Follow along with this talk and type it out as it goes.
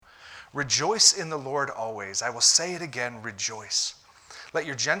Rejoice in the Lord always. I will say it again, rejoice. Let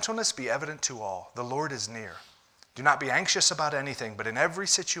your gentleness be evident to all. The Lord is near. Do not be anxious about anything, but in every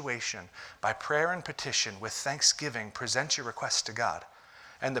situation, by prayer and petition, with thanksgiving, present your requests to God.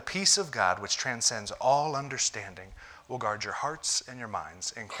 And the peace of God, which transcends all understanding, will guard your hearts and your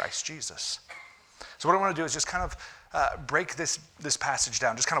minds in Christ Jesus. So what I want to do is just kind of break this passage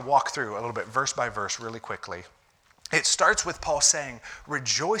down, just kind of walk through a little bit, verse by verse, really quickly. It starts with Paul saying,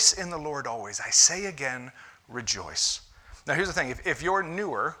 rejoice in the Lord always. I say again, rejoice. Now here's the thing, if you're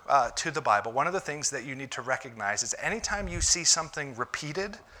newer to the Bible, one of the things that you need to recognize is anytime you see something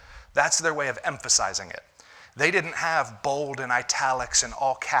repeated, that's their way of emphasizing it. They didn't have bold and italics and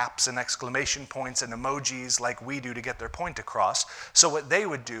all caps and exclamation points and emojis like we do to get their point across. So what they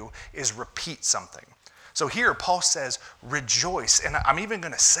would do is repeat something. So here Paul says, rejoice, and I'm even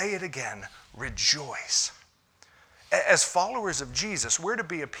going to say it again, rejoice. As followers of Jesus, we're to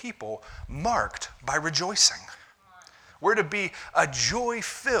be a people marked by rejoicing. We're to be a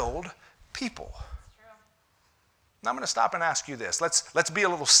joy-filled people. Now I'm going to stop and ask you this. Let's be a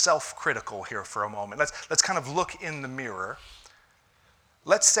little self-critical here for a moment. Let's kind of look in the mirror.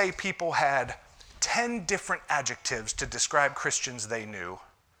 Let's say people had 10 different adjectives to describe Christians they knew.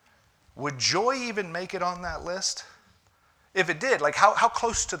 Would joy even make it on that list? If it did, like how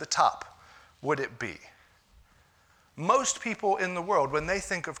close to the top would it be? Most people in the world, when they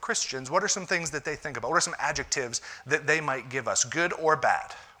think of Christians, what are some things that they think about? What are some adjectives that they might give us, good or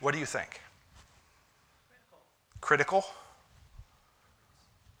bad? What do you think? Critical?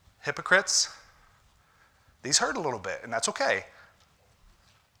 Hypocrites? These hurt a little bit, and that's okay.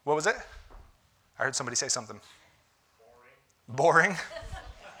 What was it? I heard somebody say something. Boring?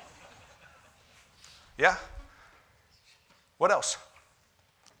 Yeah? What else?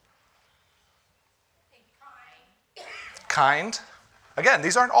 Kind. Again,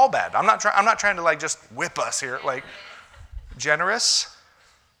 these aren't all bad. I'm not trying to like just whip us here. Like generous.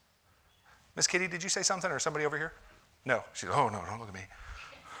 Miss Kitty, did you say something or somebody over here? No. She said, oh no, don't look at me.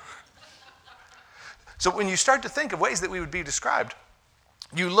 So when you start to think of ways that we would be described,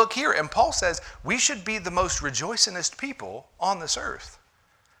 you look here and Paul says we should be the most rejoicingest people on this earth.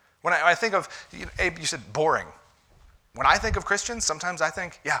 When I think of, Abe, you said boring. When I think of Christians, sometimes I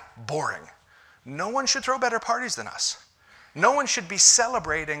think, yeah, boring. No one should throw better parties than us. No one should be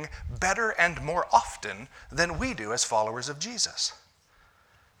celebrating better and more often than we do as followers of Jesus.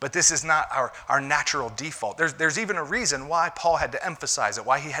 But this is not our natural default. There's even a reason why Paul had to emphasize it,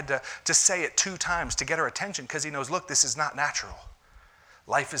 why he had to say it 2 times to get our attention, because he knows, look, this is not natural.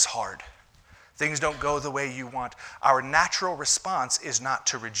 Life is hard. Things don't go the way you want. Our natural response is not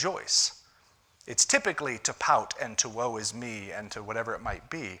to rejoice. It's typically to pout and to woe is me and to whatever it might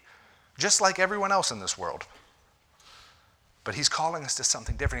be, just like everyone else in this world. But he's calling us to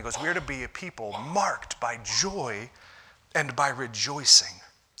something different. He goes, we're to be a people marked by joy and by rejoicing.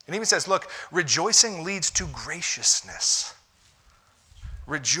 And he even says, look, rejoicing leads to graciousness.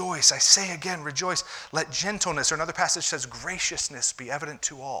 Rejoice, I say again, rejoice. Let gentleness, or another passage says graciousness, be evident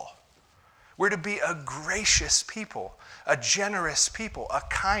to all. We're to be a gracious people, a generous people, a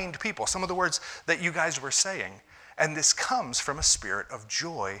kind people. Some of the words that you guys were saying. And this comes from a spirit of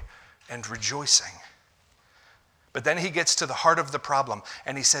joy and rejoicing. But then he gets to the heart of the problem,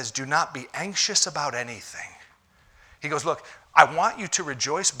 and he says, do not be anxious about anything. He goes, look, I want you to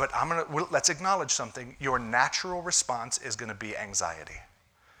rejoice, but let's acknowledge something. Your natural response is going to be anxiety.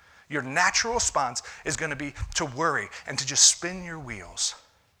 Your natural response is going to be to worry and to just spin your wheels.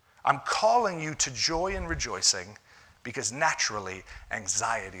 I'm calling you to joy and rejoicing because naturally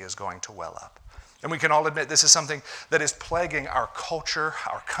anxiety is going to well up. And we can all admit this is something that is plaguing our culture,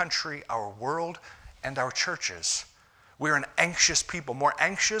 our country, our world, and our churches. We're an anxious people, more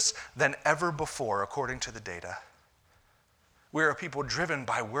anxious than ever before, according to the data. We're a people driven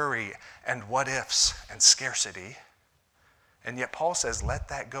by worry and what ifs and scarcity. And yet Paul says, let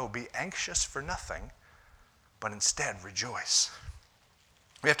that go. Be anxious for nothing, but instead rejoice.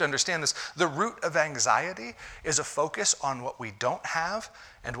 We have to understand this. The root of anxiety is a focus on what we don't have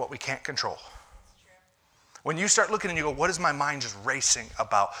and what we can't control. When you start looking and you go, what is my mind just racing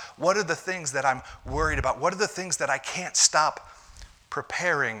about? What are the things that I'm worried about? What are the things that I can't stop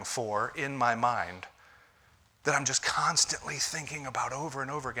preparing for in my mind that I'm just constantly thinking about over and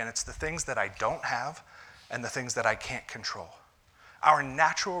over again? It's the things that I don't have and the things that I can't control. Our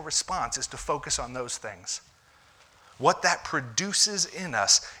natural response is to focus on those things. What that produces in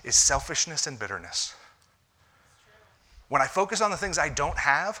us is selfishness and bitterness. When I focus on the things I don't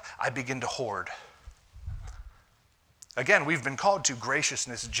have, I begin to hoard. Again, we've been called to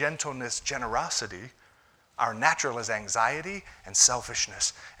graciousness, gentleness, generosity. Our natural is anxiety and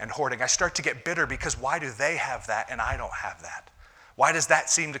selfishness and hoarding. I start to get bitter because why do they have that and I don't have that? Why does that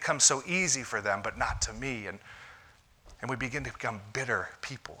seem to come so easy for them but not to me? And we begin to become bitter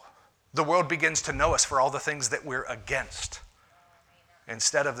people. The world begins to know us for all the things that we're against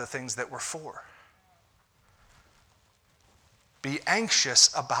instead of the things that we're for. Be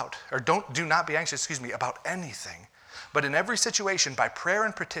anxious about, or do not be anxious, about anything. But in every situation, by prayer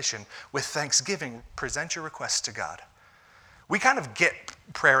and petition, with thanksgiving, present your requests to God. We kind of get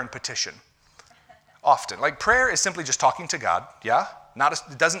prayer and petition often. Like prayer is simply just talking to God, yeah?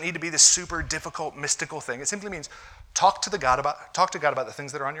 It doesn't need to be this super difficult, mystical thing. It simply means talk to God about the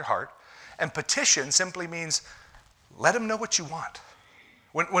things that are on your heart. And petition simply means let him know what you want.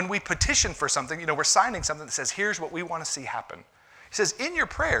 When we petition for something, we're signing something that says, here's what we want to see happen. He says, in your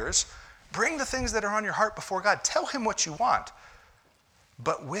prayers, bring the things that are on your heart before God. Tell him what you want,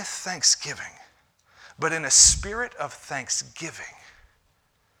 but with thanksgiving, but in a spirit of thanksgiving.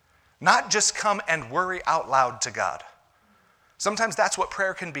 Not just come and worry out loud to God. Sometimes that's what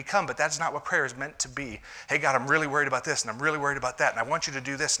prayer can become, but that's not what prayer is meant to be. Hey, God, I'm really worried about this, and I'm really worried about that, and I want you to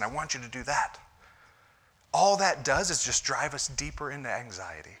do this, and I want you to do that. All that does is just drive us deeper into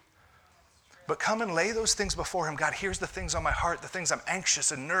anxiety. But come and lay those things before him. God, here's the things on my heart, the things I'm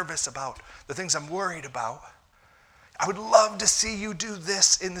anxious and nervous about, the things I'm worried about. I would love to see you do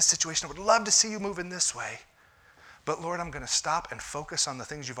this in this situation. I would love to see you move in this way. But Lord, I'm going to stop and focus on the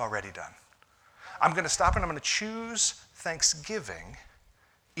things you've already done. I'm going to stop and I'm going to choose thanksgiving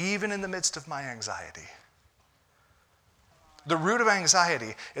even in the midst of my anxiety. The root of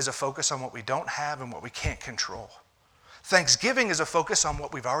anxiety is a focus on what we don't have and what we can't control. Thanksgiving is a focus on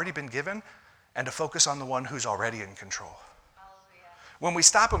what we've already been given and to focus on the one who's already in control. Hallelujah. When we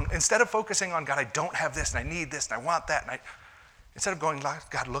stop him, instead of focusing on, God, I don't have this, and I need this, and I want that, instead of going,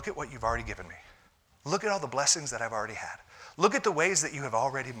 God, look at what you've already given me. Look at all the blessings that I've already had. Look at the ways that you have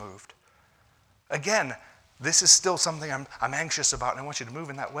already moved. Again, this is still something I'm anxious about, and I want you to move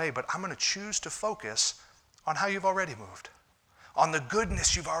in that way, but I'm going to choose to focus on how you've already moved, on the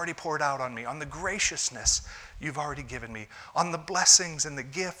goodness you've already poured out on me, on the graciousness you've already given me, on the blessings and the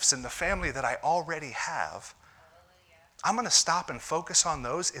gifts and the family that I already have. I'm going to stop and focus on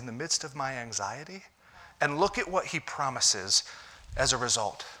those in the midst of my anxiety and look at what he promises as a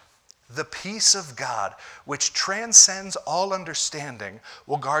result. The peace of God, which transcends all understanding,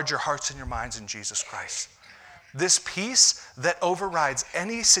 will guard your hearts and your minds in Jesus Christ. This peace that overrides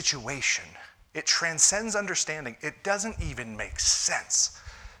any situation, it transcends understanding. It doesn't even make sense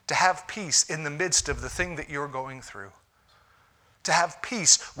to have peace in the midst of the thing that you're going through. To have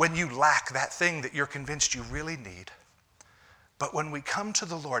peace when you lack that thing that you're convinced you really need. But when we come to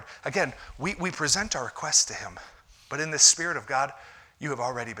the Lord, again, we present our requests to him. But in the Spirit of God, you have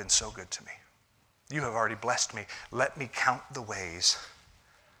already been so good to me. You have already blessed me. Let me count the ways.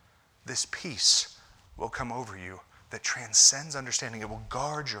 This peace will come over you that transcends understanding. It will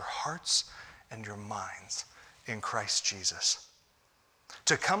guard your hearts and your minds in Christ Jesus.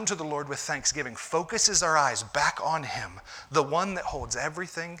 To come to the Lord with thanksgiving focuses our eyes back on him, the one that holds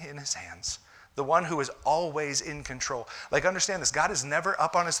everything in his hands, the one who is always in control. Like, understand this, God is never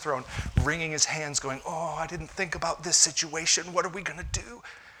up on his throne wringing his hands going, oh, I didn't think about this situation. What are we going to do?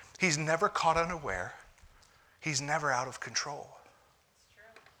 He's never caught unaware. He's never out of control.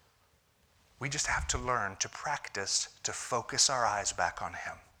 We just have to learn to practice to focus our eyes back on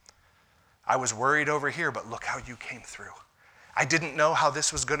him. I was worried over here, but look how you came through. I didn't know how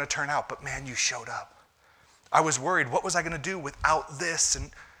this was going to turn out, but man, you showed up. I was worried, what was I going to do without this?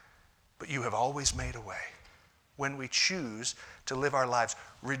 But you have always made a way. When we choose to live our lives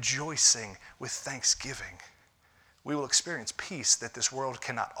rejoicing with thanksgiving, we will experience peace that this world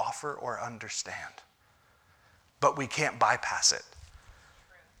cannot offer or understand. But we can't bypass it.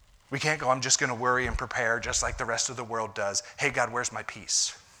 We can't go, I'm just going to worry and prepare just like the rest of the world does. Hey, God, where's my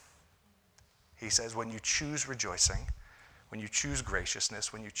peace? He says, when you choose rejoicing, when you choose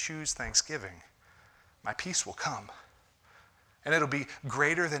graciousness, when you choose thanksgiving, my peace will come. And it'll be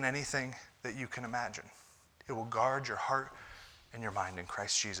greater than anything that you can imagine. It will guard your heart and your mind in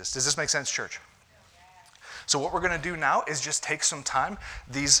Christ Jesus. Does this make sense, church? So what we're going to do now is just take some time.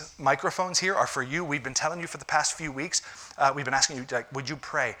 These microphones here are for you. We've been telling you for the past few weeks, we've been asking you, would you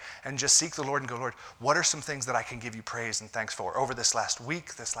pray and just seek the Lord and go, Lord, what are some things that I can give you praise and thanks for over this last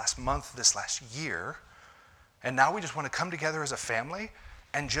week, this last month, this last year? And now we just want to come together as a family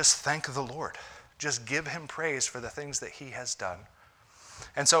and just thank the Lord. Just give him praise for the things that he has done.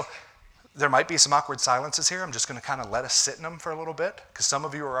 And so there might be some awkward silences here. I'm just going to kind of let us sit in them for a little bit because some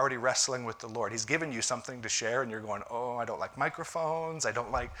of you are already wrestling with the Lord. He's given you something to share and you're going, oh, I don't like microphones. I'm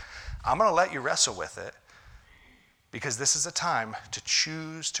going to let you wrestle with it. because this is a time to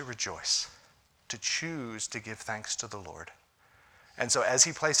choose to rejoice, to choose to give thanks to the Lord. And so as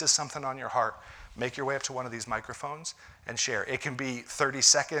he places something on your heart, make your way up to one of these microphones and share. It can be 30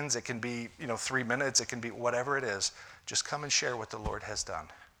 seconds, it can be 3 minutes, it can be whatever it is. Just come and share what the Lord has done.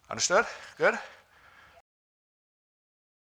 Understood? Good?